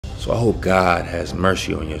So I hope God has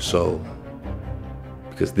mercy on your soul,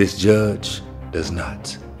 because this judge does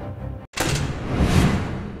not.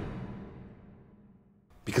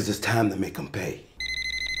 Because it's time to make them pay.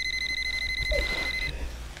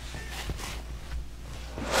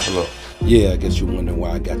 Hello. Yeah, I guess you're wondering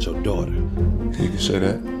why I got your daughter. You can say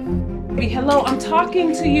that. Hey, hello, I'm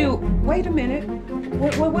talking to you. Wait a minute.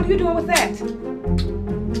 What are you doing with that?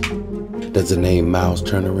 Does the name Miles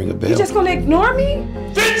Turner ring a bell? You just gonna ignore me?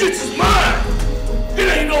 Vengeance is mine! It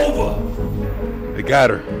ain't over! They got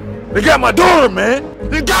her. They got my daughter, man!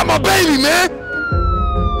 They got my baby, man!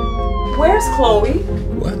 Where's Chloe?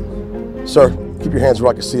 What? Sir, keep your hands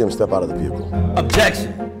where I can see him step out of the vehicle.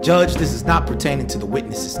 Objection. Judge, this is not pertaining to the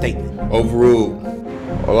witness's statement. Overruled.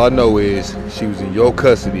 All I know is she was in your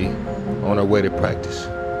custody on her way to practice.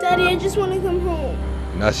 Daddy, I just want to come home.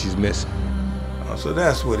 Now she's missing. Oh, so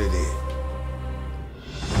that's what it is.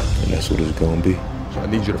 And that's what it's gonna be. So I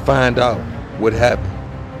need you to find out what happened.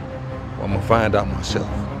 Or I'm gonna find out myself.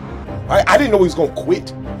 I didn't know he was gonna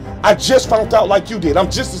quit. I just found out like you did. I'm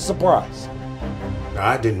just as surprised. Now,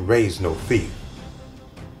 I didn't raise no thief.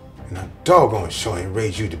 And I doggone sure ain't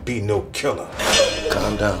raised you to be no killer.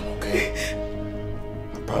 Calm down, okay?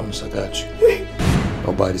 I promise I got you.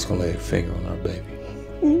 Nobody's gonna lay a finger on our baby.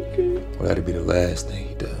 Okay. Well, that'll be the last thing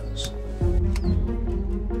he does.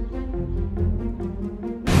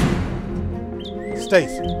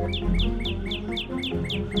 Stacy.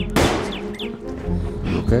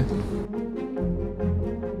 You okay?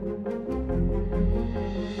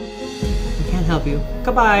 I can't help you.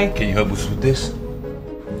 Goodbye. Can you help us with this?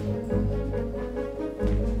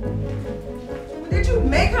 Did you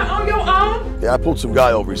make her on your own? Yeah, I pulled some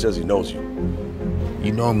guy over. He says he knows you.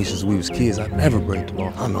 You know me since we was kids. I never break the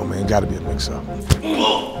law. I know, man. Gotta be a mix-up.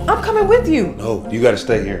 I'm coming with you. No, you gotta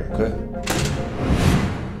stay here, okay?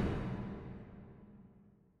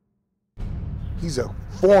 He's a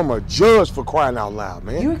former judge, for crying out loud,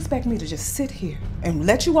 man. You expect me to just sit here and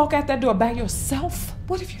let you walk out that door by yourself?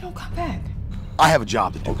 What if you don't come back? I have a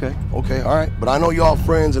job to do. Okay, all right. But I know y'all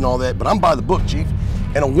friends and all that, but I'm by the book, Chief.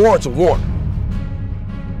 And a warrant's a warrant.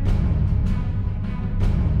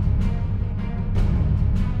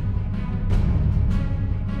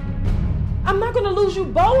 I'm not gonna lose you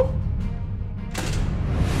both.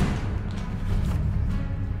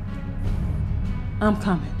 I'm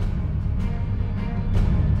coming.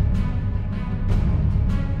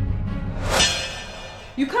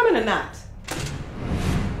 You coming or not?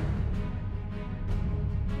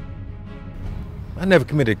 I never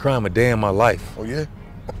committed a crime a day in my life. Oh, yeah?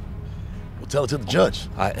 Well, tell it to the judge.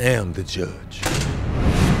 I am the judge.